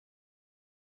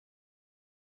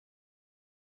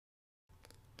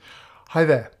Hi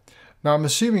there. Now I'm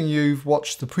assuming you've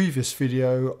watched the previous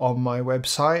video on my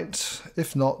website.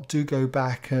 If not, do go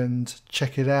back and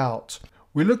check it out.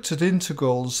 We looked at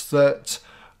integrals that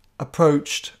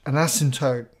approached an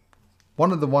asymptote.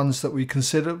 One of the ones that we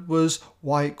considered was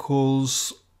y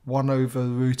equals 1 over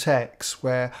root x,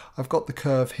 where I've got the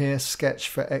curve here sketched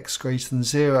for x greater than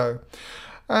 0,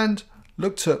 and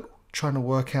looked at trying to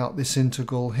work out this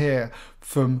integral here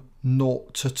from 0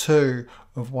 to 2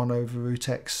 of 1 over root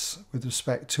x with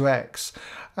respect to x,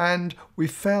 and we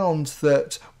found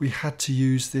that we had to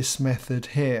use this method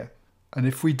here, and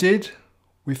if we did,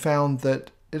 we found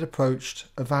that it approached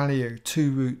a value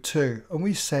 2 root 2, and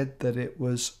we said that it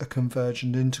was a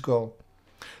convergent integral.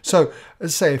 So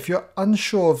as I say, if you're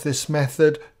unsure of this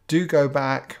method, do go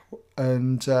back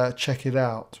and check it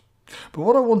out. But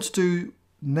what I want to do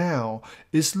now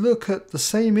is look at the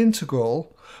same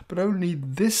integral, but only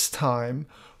this time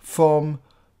from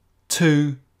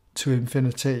 2 to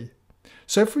infinity.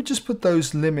 So if we just put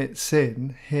those limits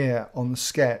in here on the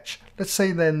sketch, let's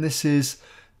say then this is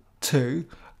 2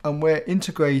 and we're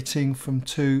integrating from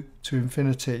 2 to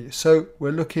infinity. So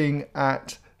we're looking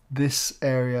at this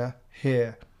area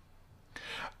here.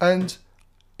 And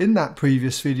in that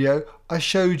previous video, I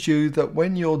showed you that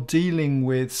when you're dealing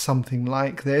with something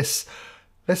like this,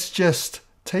 let's just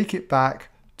take it back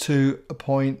to a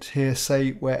point here,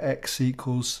 say where x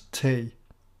equals t.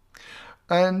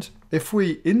 And if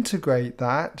we integrate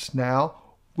that now,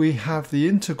 we have the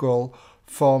integral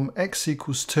from x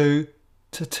equals 2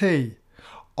 to t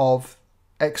of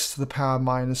x to the power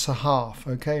minus a half.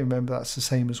 Okay, remember that's the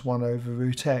same as 1 over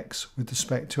root x with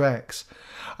respect to x.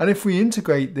 And if we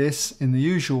integrate this in the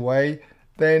usual way,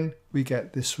 then we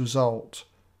get this result.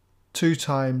 2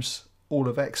 times all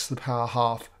of x to the power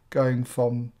half, going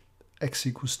from x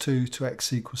equals 2 to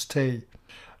x equals t.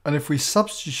 And if we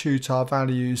substitute our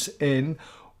values in,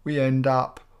 we end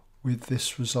up with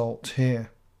this result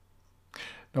here.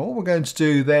 Now what we're going to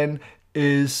do then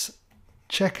is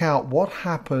check out what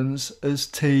happens as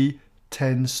t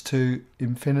tends to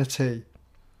infinity.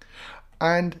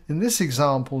 And in this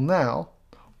example now,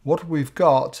 what we've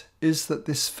got is that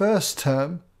this first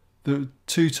term, the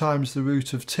 2 times the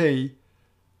root of t,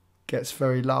 gets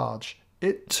very large.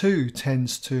 It too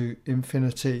tends to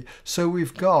infinity. So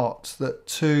we've got that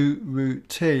 2 root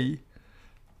t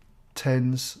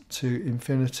tends to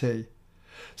infinity.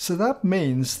 So that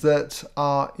means that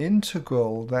our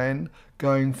integral then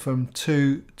going from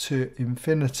 2 to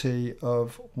infinity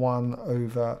of 1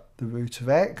 over the root of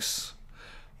x,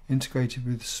 integrated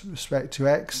with respect to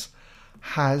x,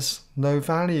 has no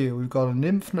value. We've got an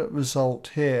infinite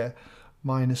result here,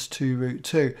 minus 2 root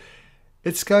 2.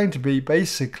 It's going to be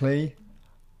basically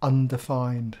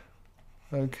undefined.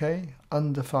 Okay,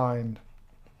 undefined.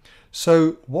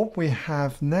 So what we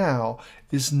have now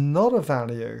is not a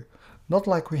value, not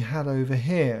like we had over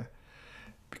here.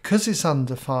 Because it's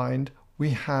undefined,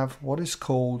 we have what is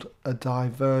called a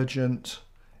divergent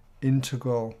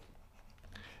integral.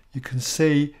 You can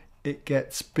see it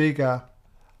gets bigger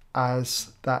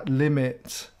as that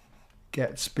limit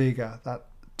gets bigger, that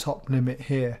top limit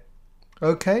here.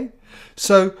 Okay,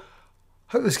 so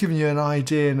hope that's given you an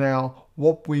idea now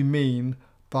what we mean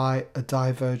by a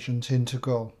divergent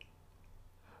integral.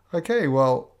 Okay,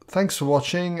 well, thanks for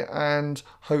watching, and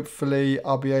hopefully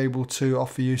I'll be able to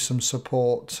offer you some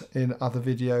support in other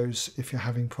videos if you're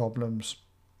having problems.